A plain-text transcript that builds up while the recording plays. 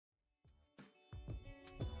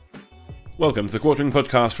Welcome to the Quartering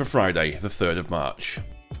Podcast for Friday, the 3rd of March.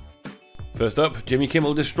 First up, Jimmy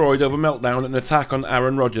Kimmel destroyed over meltdown and attack on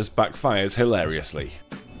Aaron Rodgers backfires hilariously.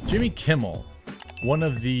 Jimmy Kimmel, one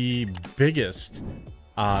of the biggest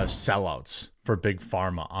sellouts for Big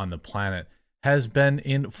Pharma on the planet, has been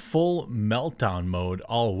in full meltdown mode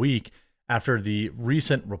all week after the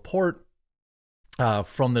recent report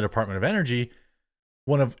from the Department of Energy,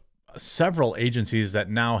 one of several agencies that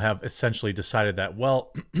now have essentially decided that,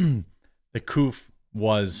 well, the COOF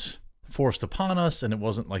was forced upon us and it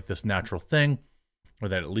wasn't like this natural thing, or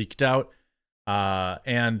that it leaked out.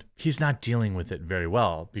 And he's not dealing with it very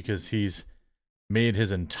well because he's made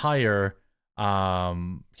his entire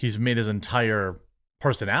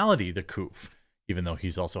personality the COOF, even though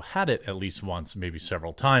he's also had it at least once, maybe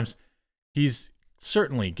several times. He's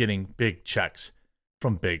certainly getting big checks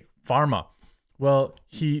from Big Pharma. Well,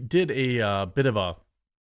 he did a bit of a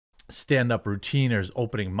stand-up routine or his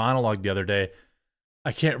opening monologue the other day.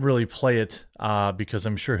 I can't really play it because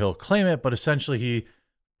I'm sure he'll claim it, but essentially he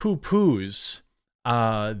poo-poos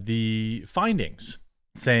the findings,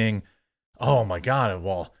 saying, oh my God,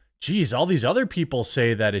 well, geez, all these other people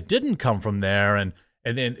say that it didn't come from there, and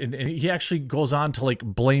he actually goes on to like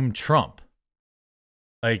blame Trump.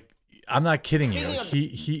 Like, I'm not kidding you.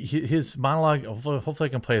 His monologue, hopefully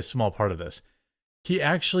I can play a small part of this. He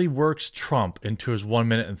actually works Trump into his 1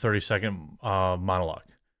 minute and 30-second monologue.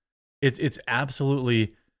 It's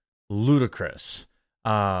absolutely ludicrous.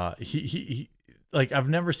 He like, I've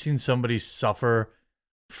never seen somebody suffer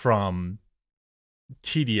from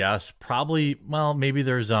TDS. Probably, well, maybe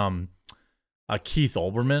there's Keith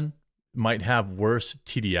Olbermann might have worse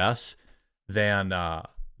TDS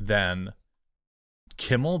than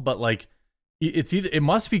Kimmel, but like it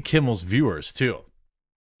must be Kimmel's viewers too,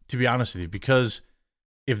 to be honest with you, because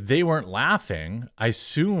if they weren't laughing, I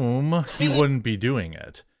assume he wouldn't be doing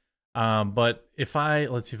it. But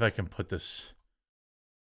let's see if I can put this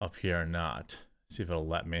up here or not. See if it'll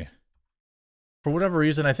let me. For whatever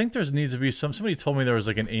reason, I think needs to be somebody told me there was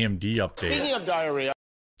like an AMD update. Speaking of diarrhea.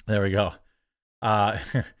 There we go.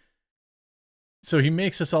 So he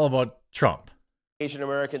makes this all about Trump. Asian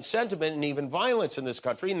American sentiment and even violence in this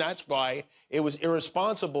country, and that's why it was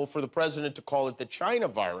irresponsible for the president to call it the China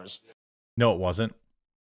virus. No, it wasn't.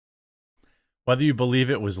 Whether you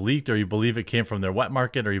believe it was leaked or you believe it came from their wet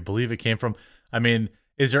market or you believe it came from, I mean,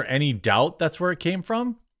 is there any doubt that's where it came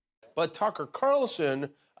from? But Tucker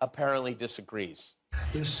Carlson apparently disagrees.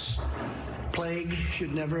 This plague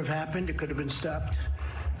should never have happened. It could have been stopped.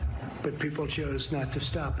 But people chose not to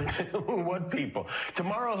stop it. What people?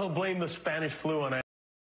 Tomorrow he'll blame the Spanish flu on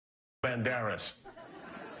Banderas.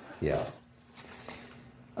 Yeah.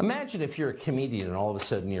 Imagine if you're a comedian and all of a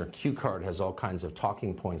sudden your cue card has all kinds of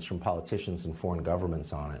talking points from politicians and foreign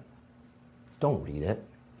governments on it. Don't read it.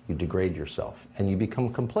 You degrade yourself and you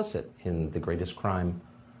become complicit in the greatest crime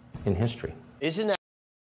in history. Isn't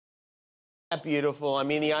that beautiful? I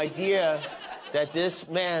mean, the idea that this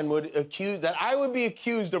man that I would be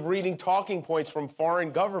accused of reading talking points from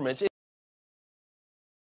foreign governments.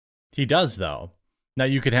 He does, though. Now,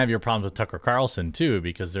 you could have your problems with Tucker Carlson, too,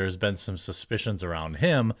 because there's been some suspicions around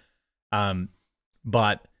him.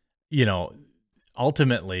 But, you know,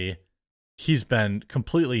 ultimately, he's been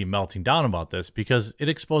completely melting down about this because it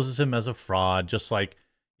exposes him as a fraud, just like,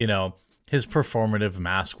 you know, his performative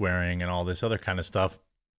mask wearing and all this other kind of stuff.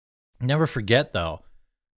 Never forget, though,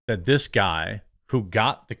 that this guy who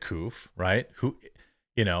got the COOF, right, who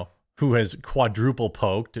has quadruple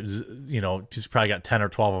poked, you know, he's probably got 10 or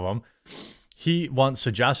 12 of them. He once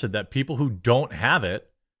suggested that people who don't have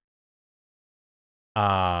it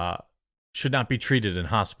should not be treated in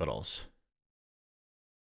hospitals.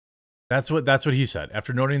 That's what he said.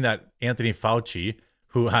 After noting that Anthony Fauci,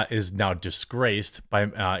 who is now disgraced by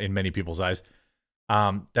in many people's eyes,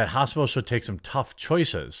 that hospitals should take some tough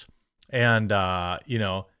choices. And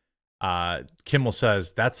Kimmel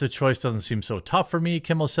says, that's the choice. Doesn't seem so tough for me.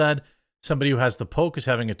 Kimmel said, somebody who has the poke is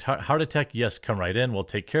having a heart attack. Yes, come right in. We'll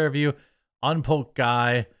take care of you. Unpoked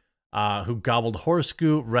guy who gobbled horse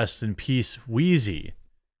goo. Rest in peace, Wheezy.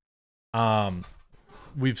 And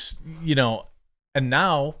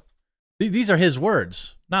now these are his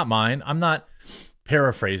words, not mine. I'm not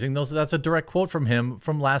paraphrasing those. That's a direct quote from him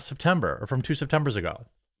from last September or from 2 Septembers ago.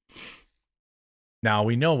 Now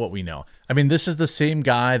we know what we know. I mean, this is the same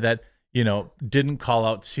guy that, you know, didn't call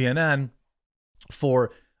out CNN for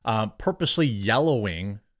purposely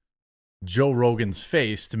yellowing Joe Rogan's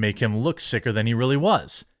face to make him look sicker than he really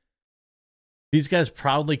was. These guys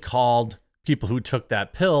proudly called people who took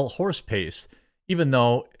that pill horse paste, even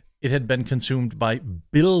though it had been consumed by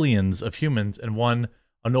billions of humans and won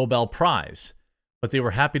a Nobel Prize. but they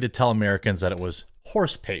were happy to tell Americans that it was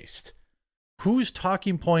horse paste. Whose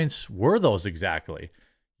talking points were those exactly?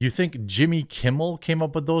 You think Jimmy Kimmel came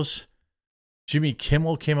up with those? Jimmy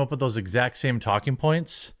Kimmel came up with those exact same talking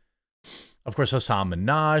points? Of course, Hassan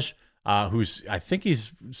Minhaj, I think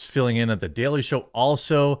he's filling in at the Daily Show,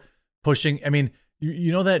 also pushing. I mean,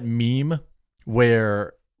 you know that meme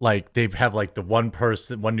where like they have like the one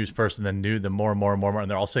news person, then the more, and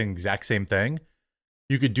they're all saying the exact same thing?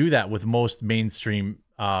 You could do that with most mainstream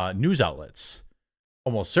news outlets,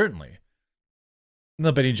 almost certainly.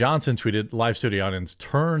 The Benny Johnson tweeted, live studio audience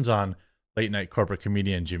turns on late night corporate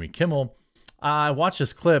comedian Jimmy Kimmel. I watched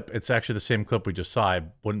this clip. It's actually the same clip we just saw. I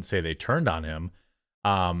wouldn't say they turned on him.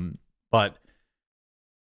 But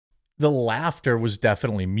the laughter was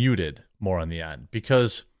definitely muted more on the end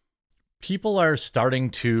because people are starting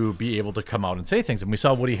to be able to come out and say things. And we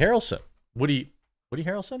saw Woody Harrelson. Woody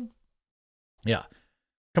Harrelson? Yeah.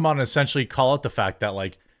 Come out and essentially call out the fact that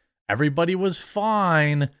like everybody was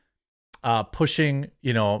fine pushing,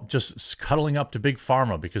 just cuddling up to Big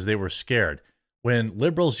Pharma because they were scared. When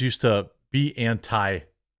liberals used to be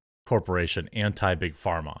anti-corporation, anti-Big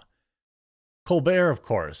Pharma. Colbert, of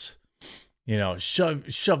course,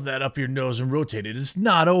 shove that up your nose and rotate it. It's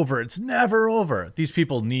not over. It's never over. These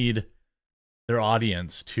people need their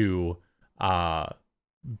audience to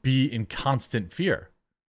be in constant fear.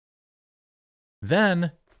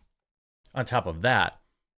 Then, on top of that,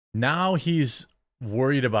 now he's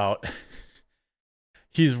worried about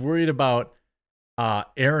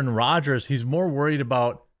Aaron Rodgers. He's more worried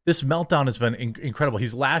about this meltdown has been incredible.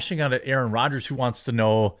 He's lashing out at Aaron Rodgers, who wants to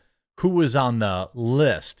know who was on the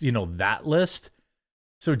list, that list.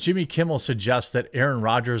 So Jimmy Kimmel suggests that Aaron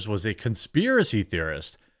Rodgers was a conspiracy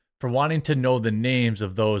theorist for wanting to know the names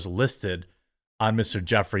of those listed on Mr.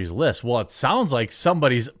 Jeffrey's list. Well, it sounds like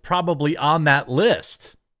somebody's probably on that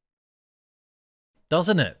list,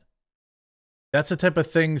 doesn't it? That's the type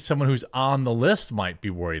of thing someone who's on the list might be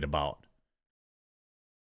worried about.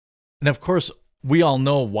 And of course, we all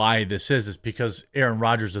know why this is because Aaron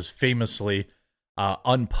Rodgers is famously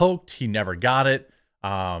unpoked. He never got it.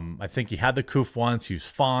 I think he had the coof once. He was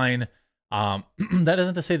fine. That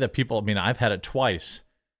isn't to say that people, I've had it twice.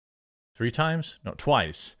 3 times? No,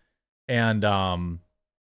 twice. And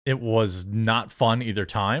it was not fun either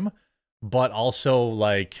time. But also,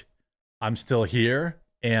 like, I'm still here.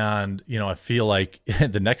 And, I feel like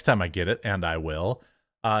the next time I get it, and I will,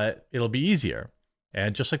 it'll be easier.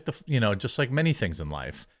 And just like just like many things in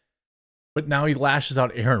life. But now he lashes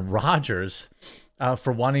out Aaron Rodgers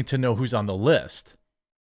for wanting to know who's on the list.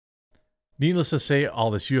 Needless to say, all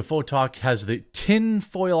this UFO talk has the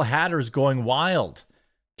tinfoil hatters going wild,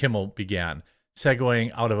 Kimmel began, segueing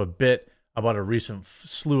out of a bit about a recent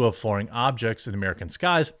slew of flying objects in American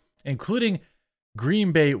skies, including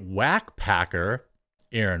Green Bay whack packer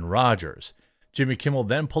Aaron Rodgers. Jimmy Kimmel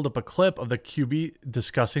then pulled up a clip of the QB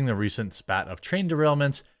discussing the recent spat of train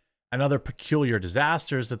derailments and other peculiar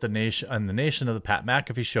disasters that the nation of the Pat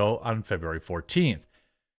McAfee show on February 14th.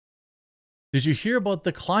 Did you hear about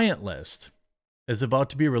the client list? Is about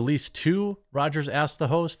to be released too? Rodgers asked the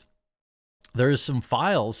host. There's some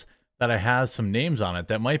files that has some names on it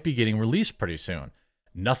that might be getting released pretty soon.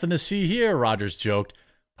 Nothing to see here, Rodgers joked,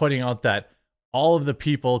 pointing out that all of the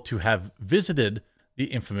people to have visited the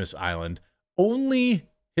infamous island, only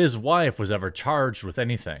his wife was ever charged with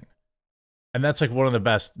anything. And that's like one of the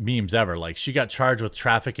best memes ever. Like, she got charged with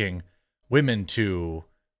trafficking women to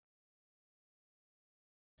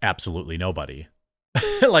absolutely nobody.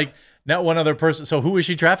 Like, not one other person. So who is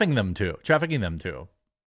she trafficking them to?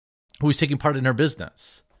 Who is taking part in her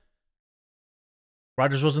business?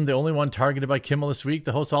 Rodgers wasn't the only one targeted by Kimmel this week.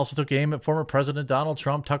 The host also took aim at former President Donald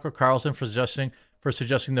Trump, Tucker Carlson, for suggesting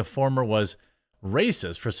the former was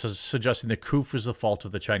racist, for suggesting the coup was the fault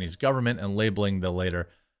of the Chinese government, and labeling the later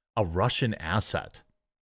a Russian asset.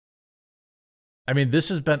 This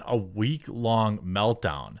has been a week-long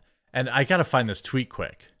meltdown. And I got to find this tweet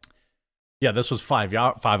quick. Yeah, this was 5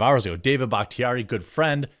 hours ago. David Bakhtiari, good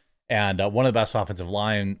friend, and one of the best offensive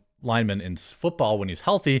linemen in football when he's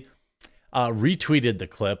healthy, retweeted the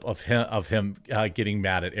clip of him getting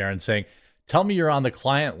mad at Aaron, saying, "Tell me you're on the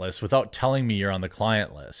client list without telling me you're on the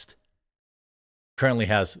client list." Currently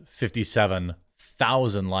has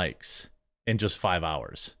 57,000 likes in just 5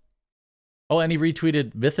 hours. Oh, and he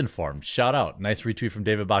retweeted Mythinformed. Shout out. Nice retweet from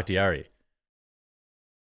David Bakhtiari.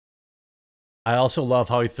 I also love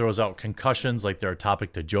how he throws out concussions like they're a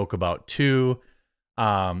topic to joke about too.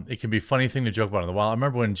 It can be a funny thing to joke about in the wild. I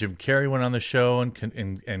remember when Jim Carrey went on the show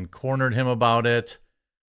and cornered him about it.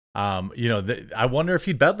 I wonder if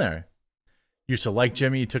he'd been there. Used to like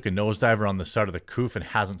Jimmy. He took a nosedive around the start of the coof and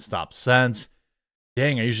hasn't stopped since.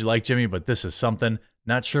 Dang, I usually like Jimmy, but this is something.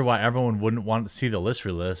 Not sure why everyone wouldn't want to see the list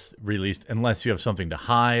released unless you have something to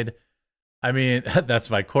hide. I mean, that's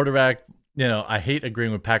my quarterback. You know, I hate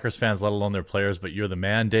agreeing with Packers fans, let alone their players, but you're the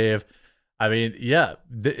man, Dave. I mean, yeah.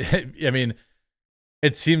 I mean,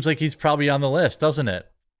 it seems like he's probably on the list, doesn't it?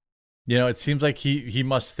 You know, it seems like he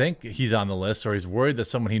must think he's on the list, or he's worried that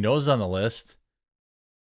someone he knows is on the list.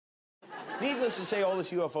 Needless to say, all this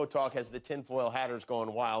UFO talk has the tinfoil hatters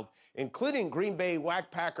going wild, including Green Bay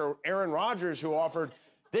whackpacker Aaron Rodgers, who offered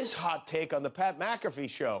this hot take on the Pat McAfee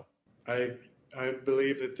show. I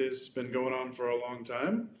believe that this has been going on for a long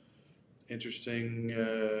time. Interesting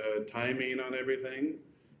timing on everything.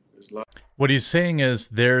 What he's saying is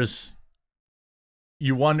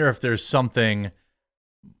you wonder if there's something.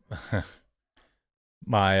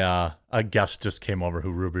 A guest just came over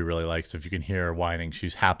who Ruby really likes. If you can hear her whining,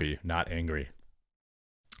 she's happy, not angry.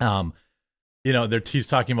 You know, he's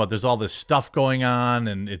talking about there's all this stuff going on,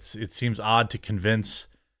 and it seems odd to convince,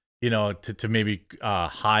 you know, to maybe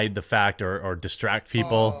hide the fact or distract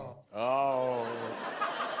people. Oh.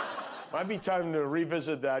 Might be time to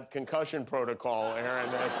revisit that concussion protocol, Aaron.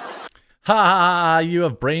 Ha! You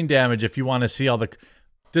have brain damage if you want to see all the.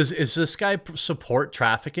 Is this guy support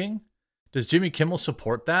trafficking? Does Jimmy Kimmel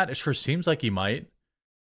support that? It sure seems like he might.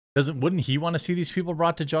 Wouldn't he want to see these people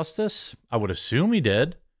brought to justice? I would assume he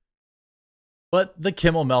did. But the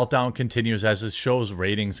Kimmel meltdown continues as his show's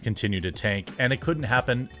ratings continue to tank, and it couldn't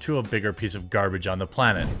happen to a bigger piece of garbage on the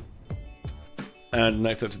planet. And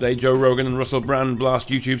next up today, Joe Rogan and Russell Brand blast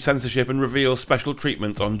YouTube censorship and reveal special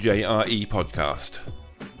treatments on JRE podcast.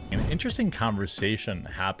 An interesting conversation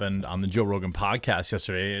happened on the Joe Rogan podcast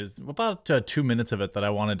yesterday. Is about 2 minutes of it that I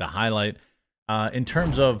wanted to highlight in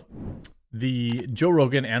terms of the Joe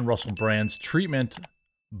Rogan and Russell Brand's treatment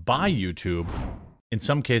by YouTube. In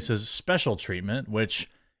some cases, special treatment, which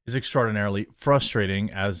is extraordinarily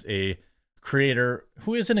frustrating as a creator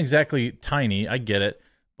who isn't exactly tiny. I get it,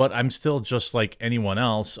 but I'm still just like anyone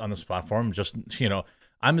else on this platform. Just, you know,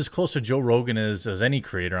 I'm as close to Joe Rogan as any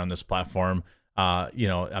creator on this platform. You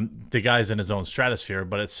know, the guy's in his own stratosphere,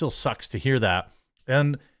 but it still sucks to hear that.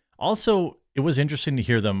 And also, it was interesting to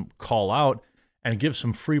hear them call out and give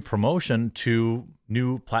some free promotion to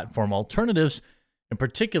new platform alternatives, in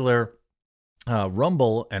particular,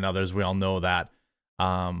 Rumble and others. We all know that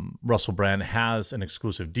Russell Brand has an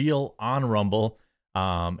exclusive deal on Rumble,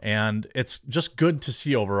 and it's just good to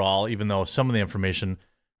see overall, even though some of the information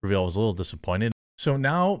revealed was a little disappointed. So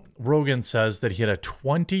now Rogan says that he had a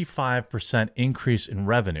 25% increase in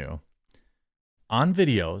revenue on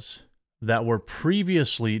videos that were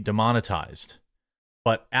previously demonetized.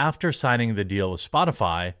 But after signing the deal with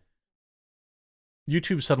Spotify,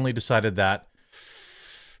 YouTube suddenly decided that,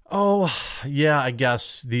 oh, yeah, I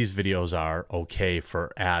guess these videos are okay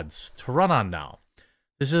for ads to run on now.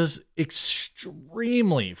 This is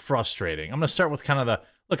extremely frustrating. I'm going to start with kind of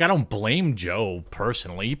look, I don't blame Joe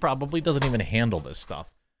personally. He probably doesn't even handle this stuff.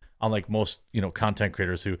 Unlike most, you know, content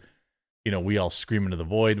creators who, you know, we all scream into the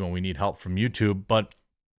void when we need help from YouTube. But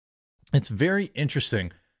it's very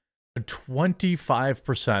interesting. A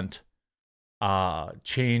 25%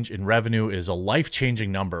 change in revenue is a life-changing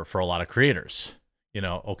number for a lot of creators. You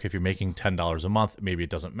know, okay, if you're making $10 a month, maybe it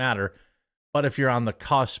doesn't matter. But if you're on the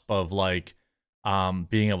cusp of like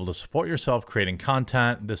being able to support yourself, creating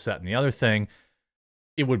content, this, that, and the other thing,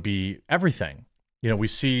 it would be everything. You know, we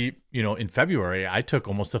see, you know, in February, I took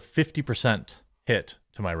almost a 50% hit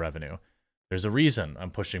to my revenue. There's a reason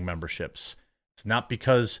I'm pushing memberships. It's not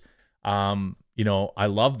because, you know, I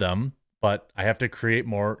love them, but I have to create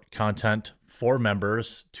more content for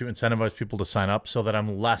members to incentivize people to sign up so that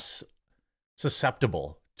I'm less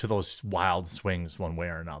susceptible to those wild swings one way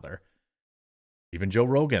or another. Even Joe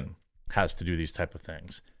Rogan has to do these type of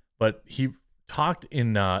things. But he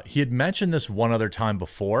had mentioned this one other time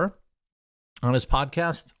before on his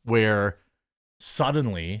podcast, where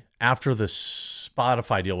suddenly after the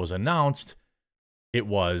Spotify deal was announced, it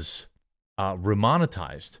was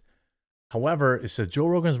remonetized. However, it says Joe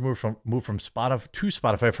Rogan's move from Spotify to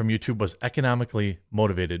Spotify from YouTube was an economically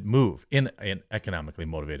motivated move.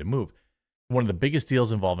 One of the biggest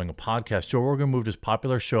deals involving a podcast, Joe Rogan moved his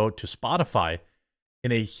popular show to Spotify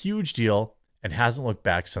in a huge deal and hasn't looked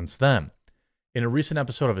back since then. In a recent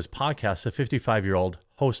episode of his podcast, the 55-year-old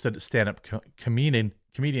hosted stand-up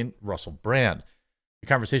comedian Russell Brand. The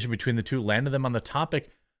conversation between the two landed them on the topic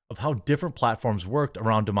of how different platforms worked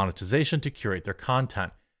around demonetization to curate their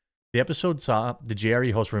content. The episode saw the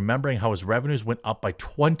JRE host remembering how his revenues went up by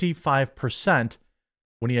 25%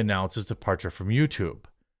 when he announced his departure from YouTube.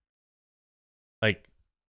 Like,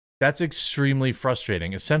 that's extremely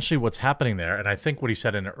frustrating. Essentially what's happening there, and I think what he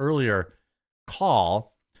said in an earlier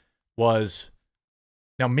recall was,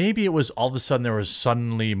 now maybe it was all of a sudden there was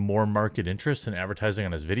suddenly more market interest in advertising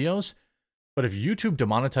on his videos, but if YouTube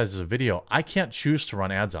demonetizes a video, I can't choose to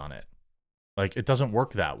run ads on it. Like, it doesn't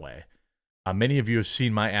work that way. Many of you have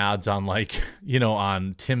seen my ads on, like, you know,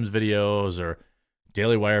 on Tim's videos or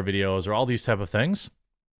Daily Wire videos or all these type of things.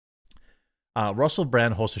 Russell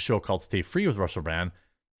Brand hosts a show called Stay Free with Russell Brand.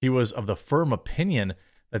 He was of the firm opinion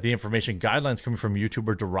that the information guidelines coming from YouTube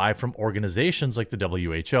were derived from organizations like the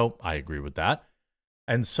WHO. I agree with that.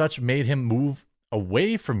 And such made him move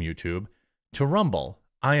away from YouTube to Rumble.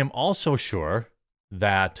 I am also sure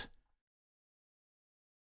that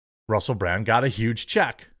Russell Brand got a huge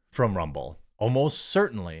check from Rumble, almost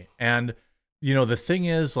certainly. And, you know, the thing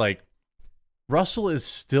is, like, Russell is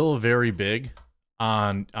still very big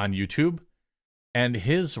on YouTube, and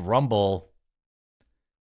his Rumble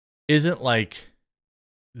isn't like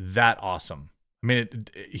that awesome. I mean,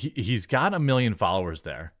 he's got 1 million followers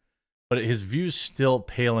there, but his views still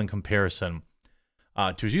pale in comparison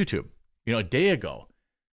to his YouTube. You know, a day ago,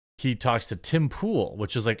 he talks to Tim Pool,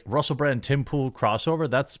 which is like Russell Brand and Tim Pool crossover.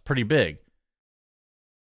 That's pretty big.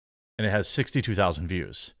 And it has 62,000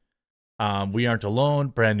 views. We Aren't Alone,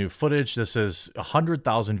 brand new footage. This is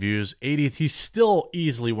 100,000 views, 80th. He's still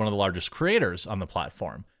easily one of the largest creators on the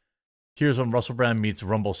platform. Here's when Russell Brand meets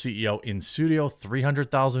Rumble CEO in studio,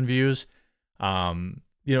 300,000 views. You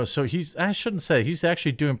know, so I shouldn't say, he's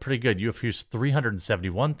actually doing pretty good. UFU's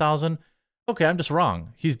 371,000. Okay, I'm just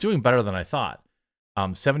wrong. He's doing better than I thought.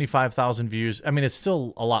 75,000 views. I mean, it's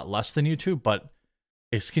still a lot less than YouTube, but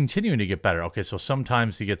it's continuing to get better. Okay, so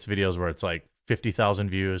sometimes he gets videos where it's like 50,000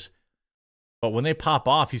 views. But when they pop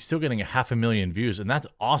off, he's still getting 500,000 views, and that's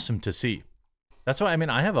awesome to see. That's why, I mean,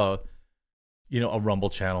 I have a Rumble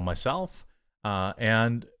channel myself,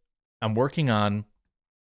 and I'm working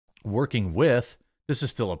with, this is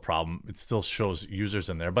still a problem. It still shows users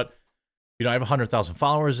in there, but, you know, I have 100,000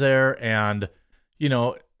 followers there, and, you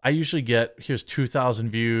know, I usually get, here's 2,000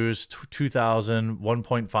 views, 2,000,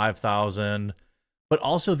 1,500, but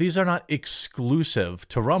also these are not exclusive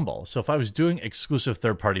to Rumble. So if I was doing exclusive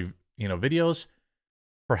third-party, you know, videos,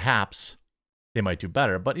 perhaps they might do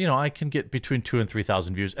better. But, you know, I can get between 2,000 and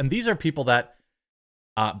 3,000 views. And these are people that,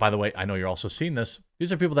 by the way, I know you're also seeing this.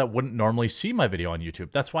 These are people that wouldn't normally see my video on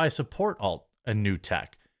YouTube. That's why I support alt and new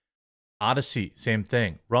tech. Odyssey, same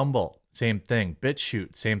thing. Rumble, same thing.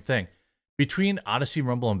 BitChute, same thing. Between Odyssey,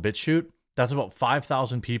 Rumble, and BitChute, that's about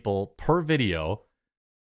 5,000 people per video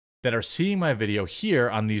that are seeing my video here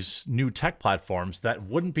on these new tech platforms that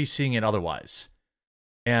wouldn't be seeing it otherwise.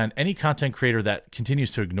 And any content creator that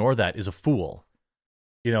continues to ignore that is a fool.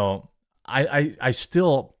 You know, I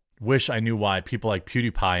still wish I knew why people like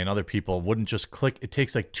PewDiePie and other people wouldn't just click. It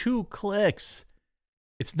takes like 2 clicks.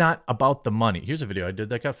 It's not about the money. Here's a video I did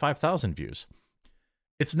that got 5,000 views.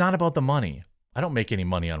 It's not about the money. I don't make any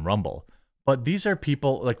money on Rumble. But these are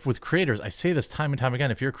people, like with creators, I say this time and time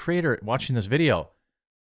again, if you're a creator watching this video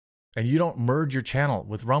and you don't merge your channel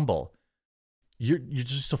with Rumble, you're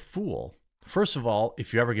just a fool. First of all,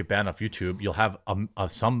 if you ever get banned off YouTube, you'll have a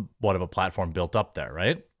somewhat of a platform built up there,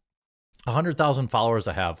 right? 100,000 followers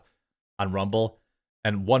I have on Rumble,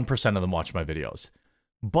 and 1% of them watch my videos.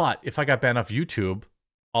 But if I got banned off YouTube,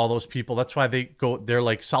 all those people, that's why they're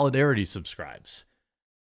like Solidarity subscribes.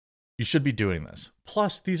 You should be doing this.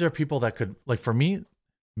 Plus, these are people that could, like for me,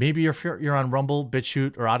 maybe if you're on Rumble,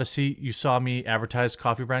 BitChute, or Odyssey, you saw me advertise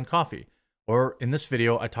Coffee Brand Coffee. Or in this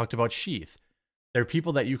video, I talked about Sheath. There are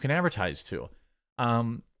people that you can advertise to.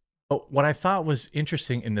 But what I thought was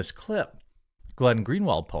interesting in this clip, Glenn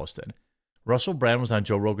Greenwald posted, Russell Brand was on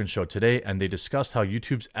Joe Rogan's show today, and they discussed how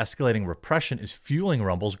YouTube's escalating repression is fueling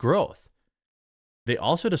Rumble's growth. They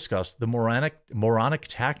also discussed the moronic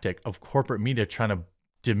tactic of corporate media trying to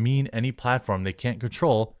demean any platform they can't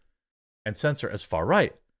control and censor as far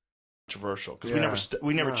right. Controversial, because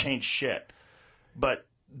we never change shit, but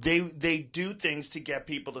they do things to get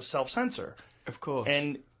people to self-censor. Of course.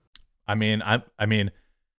 And I mean,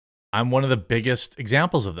 I'm one of the biggest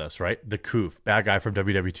examples of this, right? The Koof, bad guy from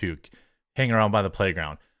WW2, hanging around by the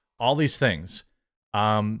playground, all these things.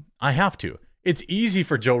 I have to. It's easy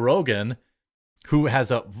for Joe Rogan, who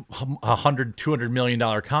has a $200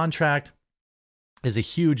 million contract, is a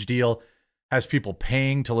huge deal, has people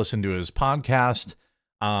paying to listen to his podcast.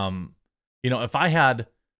 You know, if I had,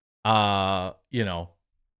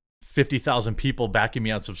 50,000 people backing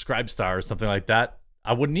me on Subscribestar or something like that,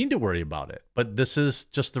 I wouldn't need to worry about it. But this is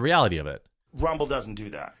just the reality of it. Rumble doesn't do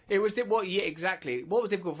that. It was exactly. What was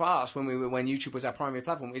difficult for us when YouTube was our primary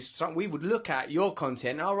platform is something we would look at your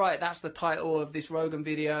content. All right, that's the title of this Rogan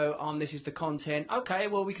video. This is the content. Okay,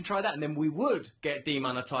 well we can try that, and then we would get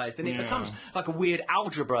demonetized, and it becomes like a weird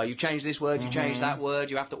algebra. You change this word, you change that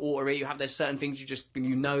word, you have to alter it. There's certain things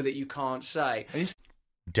you know that you can't say.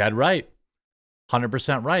 Dead right,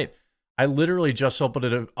 100% right. I literally just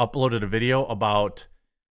uploaded a video about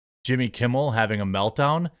Jimmy Kimmel having a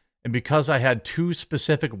meltdown. And because I had 2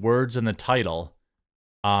 specific words in the title,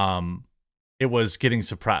 it was getting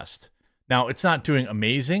suppressed. Now, it's not doing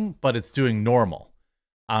amazing, but it's doing normal.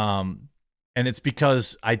 And it's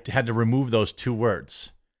because I had to remove those 2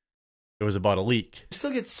 words. It was about a leak. You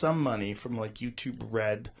still get some money from like YouTube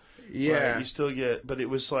Red. Yeah. Right? You still get, but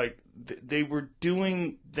it was like they were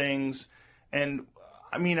doing things, and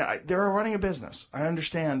I mean, they're running a business. I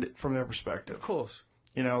understand it from their perspective. Of course.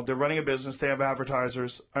 You know, they're running a business. They have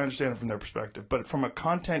advertisers. I understand it from their perspective. But from a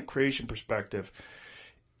content creation perspective,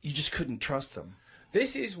 you just couldn't trust them.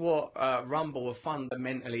 This is what Rumble have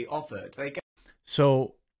fundamentally offered.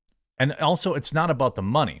 So, and also, it's not about the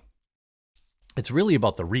money. It's really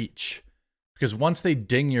about the reach. Because once they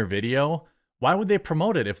ding your video, why would they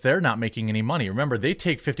promote it if they're not making any money? Remember, they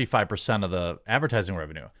take 55% of the advertising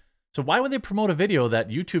revenue. So why would they promote a video that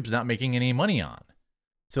YouTube's not making any money on?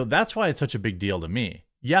 So that's why it's such a big deal to me.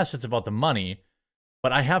 Yes, it's about the money,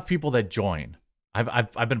 but I have people that join.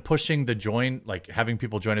 I've been pushing the join, like having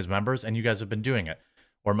people join as members, and you guys have been doing it,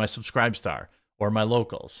 or my Subscribestar, or my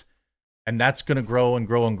locals, and that's going to grow and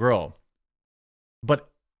grow and grow. But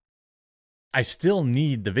I still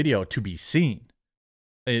need the video to be seen,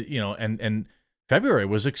 and February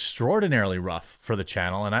was extraordinarily rough for the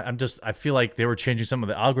channel, and I feel like they were changing some of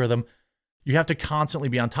the algorithm. You have to constantly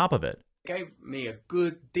be on top of it. Gave me a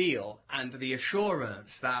good deal and the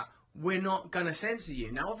assurance that we're not going to censor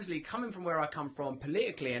you. Now, obviously, coming from where I come from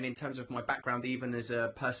politically and in terms of my background, even as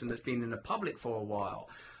a person that's been in the public for a while,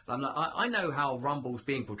 I know how Rumble's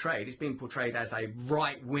being portrayed. It's being portrayed as a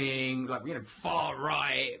right-wing, far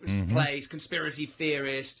right place, conspiracy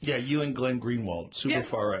theorist. Yeah, you and Glenn Greenwald, super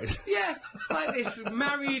far right. Yeah, like this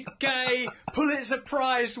married, gay, Pulitzer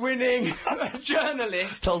Prize winning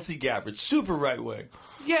journalist. Tulsi Gabbard, super right-wing.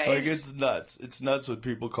 Yeah, it's nuts. It's nuts what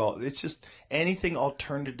people call it. It's just anything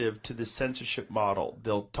alternative to the censorship model,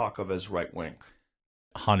 they'll talk of as right-wing.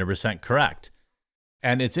 100% correct.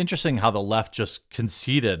 And it's interesting how the left just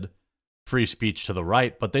conceded free speech to the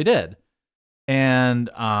right, but they did. And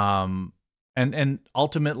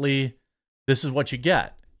ultimately, this is what you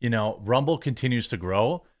get. Rumble continues to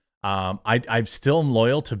grow. I still am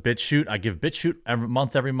loyal to BitChute. I give BitChute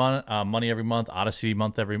money every month. Odyssey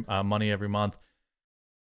money every month.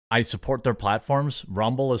 I support their platforms.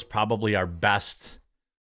 Rumble is probably our best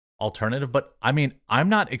alternative, but I mean, I'm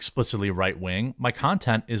not explicitly right-wing. My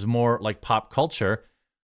content is more like pop culture.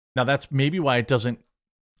 Now, that's maybe why it doesn't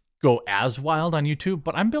go as wild on YouTube,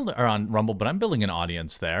 but on Rumble, but I'm building an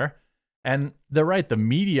audience there. And they're right. The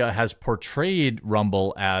media has portrayed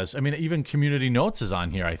Rumble as, even Community Notes is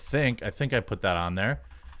on here. I think I put that on there.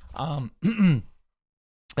 And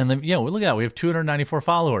then, look at that. We have 294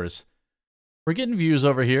 followers. We're getting views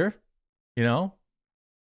over here,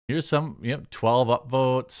 Here's some, 12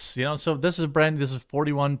 upvotes, So this is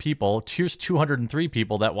 41 people. Here's 203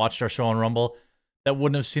 people that watched our show on Rumble that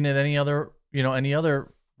wouldn't have seen it any other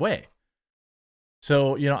way.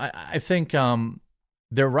 So, I think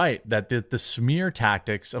they're right that the smear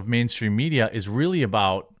tactics of mainstream media is really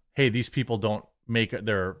about, hey, these people don't make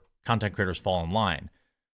their content creators fall in line.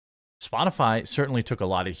 Spotify certainly took a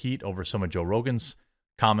lot of heat over some of Joe Rogan's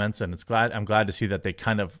comments, and I'm glad to see that they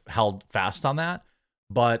kind of held fast on that.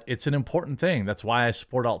 But it's an important thing. That's why I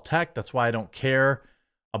support alt tech. That's why I don't care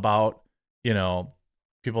about,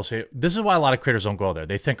 people say, this is why a lot of creators don't go there.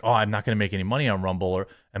 They think, oh, I'm not going to make any money on Rumble,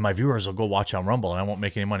 and my viewers will go watch on Rumble and I won't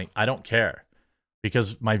make any money. I don't care,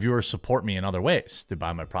 because my viewers support me in other ways. They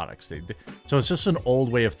buy my products. So it's just an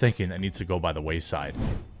old way of thinking that needs to go by the wayside.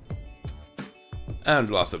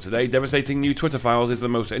 And last up today, devastating new Twitter files is the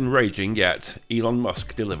most enraging yet. Elon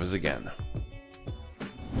Musk delivers again.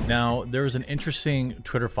 Now, there was an interesting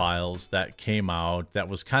Twitter files that came out that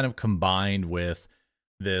was kind of combined with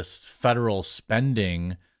this federal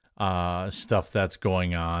spending stuff that's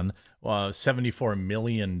going on. $74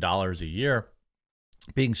 million a year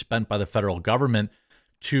being spent by the federal government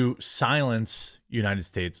to silence United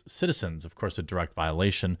States citizens. Of course, a direct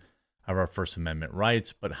violation of our First Amendment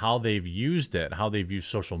rights, but how they've used it, how they've used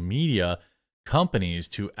social media companies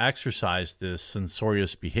to exercise this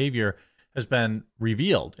censorious behavior has been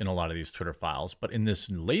revealed in a lot of these Twitter files. But in this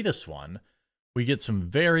latest one, we get some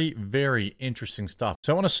very, very interesting stuff.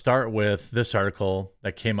 So I want to start with this article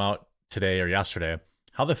that came out today or yesterday,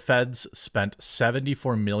 how the feds spent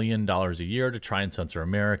 $74 million a year to try and censor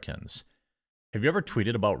Americans. Have you ever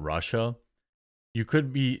tweeted about Russia? You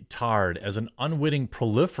could be tarred as an unwitting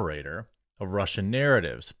proliferator of Russian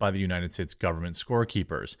narratives by the United States government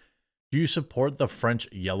scorekeepers. Do you support the French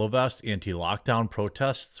Yellow Vest anti-lockdown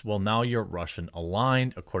protests? Well, now you're Russian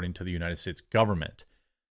aligned, according to the United States government.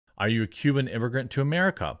 Are you a Cuban immigrant to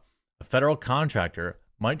America? A federal contractor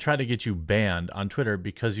might try to get you banned on Twitter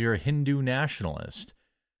because you're a Hindu nationalist.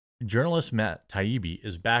 Journalist Matt Taibbi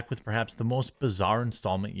is back with perhaps the most bizarre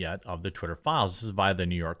installment yet of the Twitter files. This is via the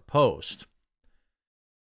New York Post.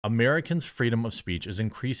 Americans' freedom of speech is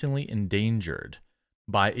increasingly endangered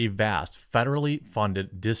by a vast, federally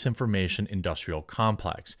funded disinformation industrial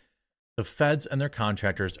complex. The feds and their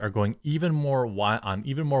contractors are going even more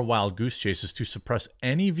wild goose chases to suppress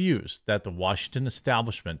any views that the Washington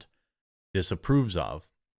establishment disapproves of.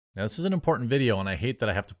 Now, this is an important video, and I hate that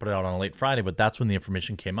I have to put it out on a late Friday, but that's when the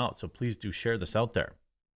information came out, so please do share this out there.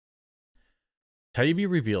 Taibbi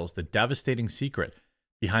reveals the devastating secret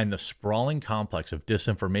behind the sprawling complex of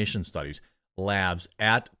disinformation studies, labs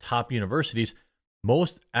at top universities.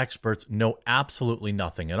 Most experts know absolutely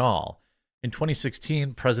nothing at all. In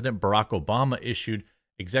 2016, President Barack Obama issued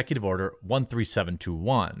Executive Order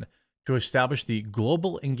 13721 to establish the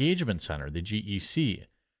Global Engagement Center, the GEC,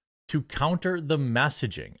 to counter the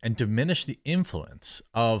messaging and diminish the influence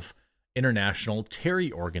of international terror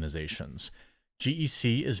organizations.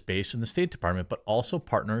 GEC is based in the State Department, but also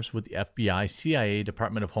partners with the FBI, CIA,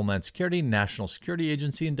 Department of Homeland Security, National Security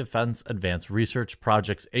Agency, and Defense Advanced Research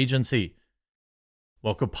Projects Agency.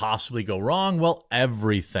 What could possibly go wrong? Well,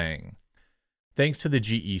 everything. Thanks to the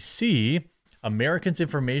GEC, Americans'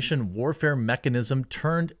 information warfare mechanism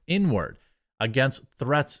turned inward against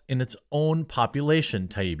threats in its own population,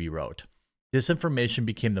 Taibbi wrote. Disinformation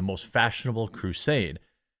became the most fashionable crusade.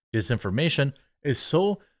 Disinformation is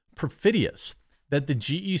so perfidious that the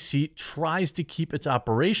GEC tries to keep its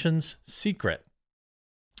operations secret.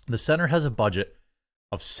 The center has a budget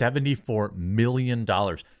of $74 million and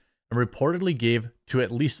reportedly gave to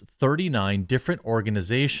at least 39 different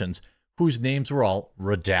organizations whose names were all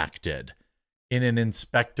redacted in an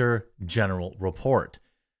Inspector General report.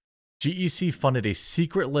 GEC funded a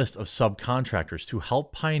secret list of subcontractors to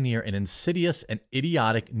help pioneer an insidious and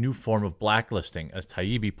idiotic new form of blacklisting, as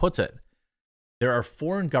Taibbi puts it. There are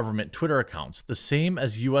foreign government Twitter accounts, the same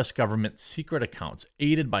as U.S. government secret accounts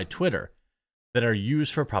aided by Twitter, that are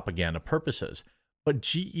used for propaganda purposes. But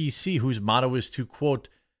GEC, whose motto is to, quote,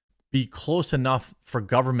 be close enough for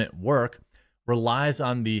government work, relies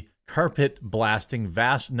on the carpet blasting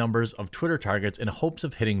vast numbers of Twitter targets in hopes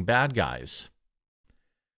of hitting bad guys.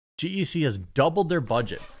 GEC has doubled their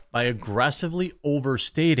budget by aggressively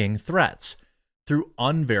overstating threats through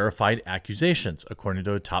unverified accusations, according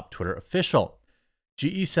to a top Twitter official.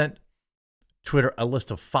 GE sent Twitter a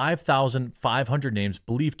list of 5,500 names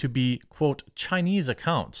believed to be, quote, Chinese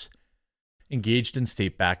accounts engaged in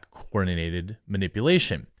state-backed coordinated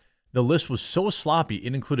manipulation. The list was so sloppy,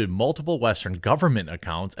 it included multiple Western government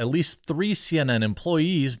accounts, at least 3 CNN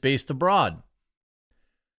employees based abroad.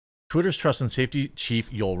 Twitter's trust and safety chief,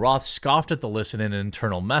 Yoel Roth, scoffed at the list in an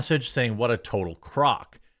internal message, saying, what a total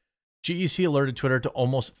crock. GEC alerted Twitter to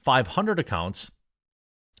almost 500 accounts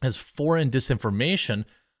as foreign disinformation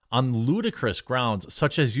on ludicrous grounds,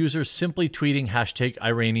 such as users simply tweeting hashtag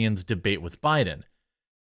Iranians debate with Biden,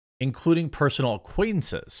 including personal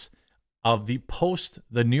acquaintances of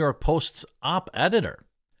the New York Post's op editor.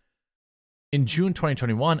 In June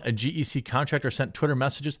 2021, a GEC contractor sent Twitter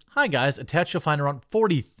messages, hi guys, attached you'll find around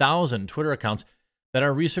 40,000 Twitter accounts that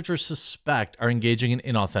our researchers suspect are engaging in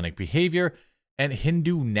inauthentic behavior and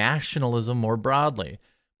Hindu nationalism more broadly.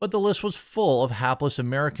 But the list was full of hapless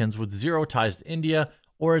Americans with zero ties to India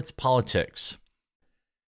or its politics.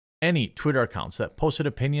 Any Twitter accounts that posted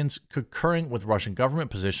opinions concurring with Russian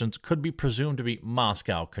government positions could be presumed to be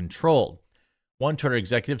Moscow-controlled. One Twitter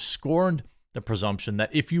executive scorned the presumption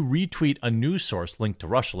that if you retweet a news source linked to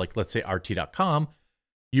Russia, like let's say RT.com,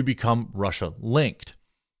 you become Russia-linked.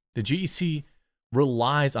 The GEC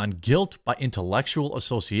relies on guilt by intellectual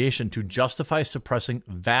association to justify suppressing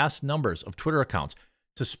vast numbers of Twitter accounts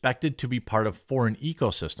suspected to be part of foreign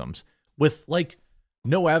ecosystems with, like,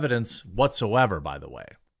 no evidence whatsoever, by the way.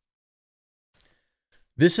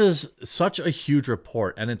 This is such a huge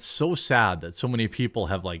report, and it's so sad that so many people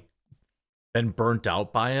have, like, been burnt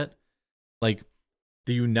out by it. Like,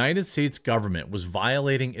 the United States government was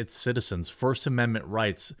violating its citizens' First Amendment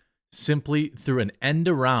rights simply through an end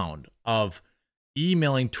around of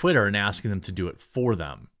emailing Twitter and asking them to do it for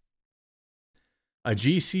them. A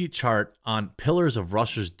GC chart on pillars of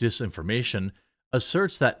Russia's disinformation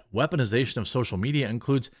asserts that weaponization of social media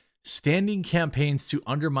includes standing campaigns to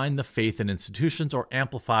undermine the faith in institutions or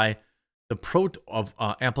amplify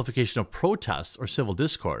the amplification of protests or civil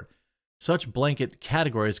discord. Such blanket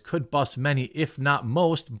categories could bust many, if not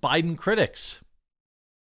most, Biden critics.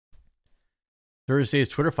 Thursday's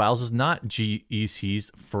Twitter Files is not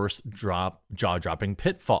GEC's first jaw-dropping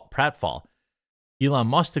pratfall. Elon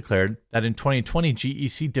Musk declared that in 2020,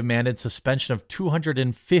 GEC demanded suspension of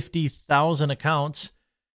 250,000 accounts,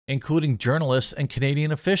 including journalists and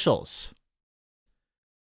Canadian officials.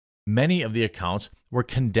 Many of the accounts were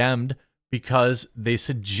condemned because they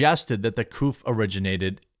suggested that the coup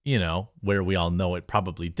originated, where we all know it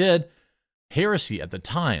probably did, heresy at the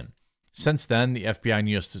time. Since then, the FBI and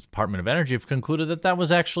U.S. Department of Energy have concluded that that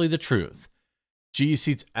was actually the truth.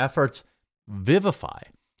 GEC's efforts vivify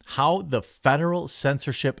how the federal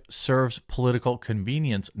censorship serves political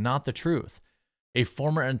convenience, not the truth. A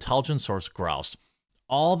former intelligence source groused,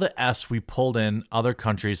 all the S we pulled in other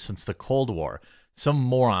countries since the Cold War. Some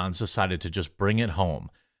morons decided to just bring it home.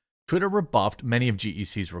 Twitter rebuffed many of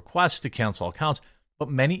GEC's requests to cancel accounts, but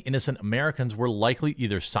many innocent Americans were likely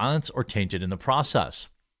either silenced or tainted in the process.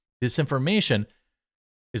 Disinformation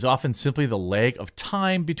is often simply the lag of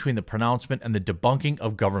time between the pronouncement and the debunking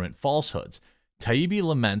of government falsehoods. Taibbi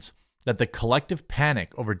laments that the collective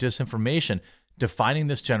panic over disinformation defining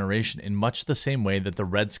this generation in much the same way that the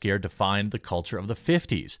Red Scare defined the culture of the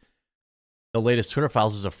 50s. The latest Twitter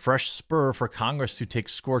Files is a fresh spur for Congress to take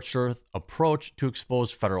scorched earth approach to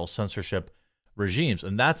expose federal censorship regimes.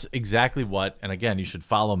 And that's exactly what, and again, you should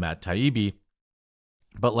follow Matt Taibbi,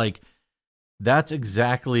 but that's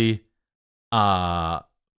exactly the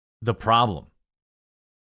problem.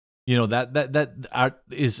 That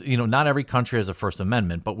is, not every country has a First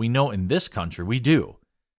Amendment, but we know in this country we do.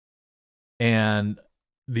 And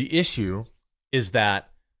the issue is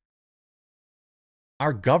that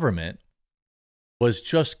our government was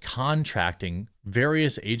just contracting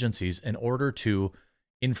various agencies in order to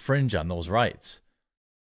infringe on those rights.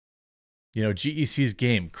 GEC's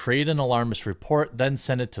game: create an alarmist report, then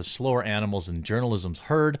send it to slower animals in journalism's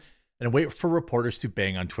herd, and wait for reporters to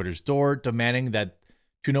bang on Twitter's door, demanding that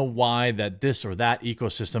to know why that this or that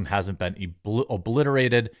ecosystem hasn't been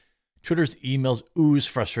obliterated. Twitter's emails ooze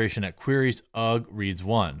frustration at queries. Ugh, reads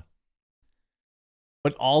one.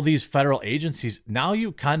 But all these federal agencies, now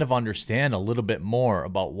you kind of understand a little bit more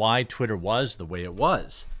about why Twitter was the way it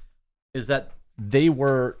was, is that they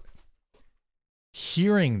were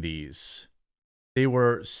hearing these, they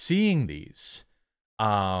were seeing these,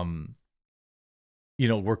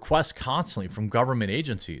 requests constantly from government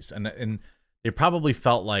agencies. And they probably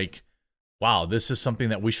felt like, wow, this is something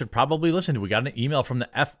that we should probably listen to. We got an email from the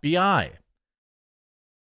FBI.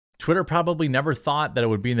 Twitter probably never thought that it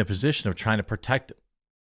would be in the position of trying to protect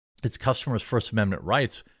its customers' First Amendment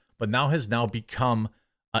rights, but now has become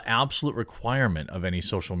an absolute requirement of any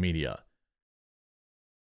social media.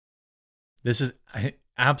 This is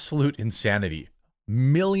absolute insanity.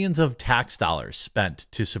 Millions of tax dollars spent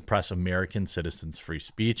to suppress American citizens' free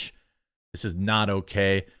speech. This is not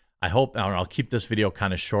okay. I hope, I'll keep this video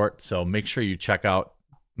kind of short, so make sure you check out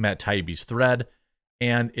Matt Taibbi's thread.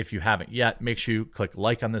 And if you haven't yet, make sure you click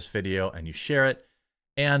like on this video and you share it.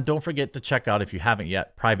 And don't forget to check out, if you haven't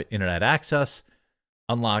yet, Private Internet Access.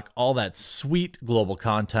 Unlock all that sweet global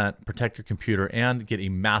content, protect your computer, and get a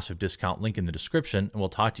massive discount. Link in the description. And we'll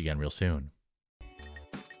talk to you again real soon.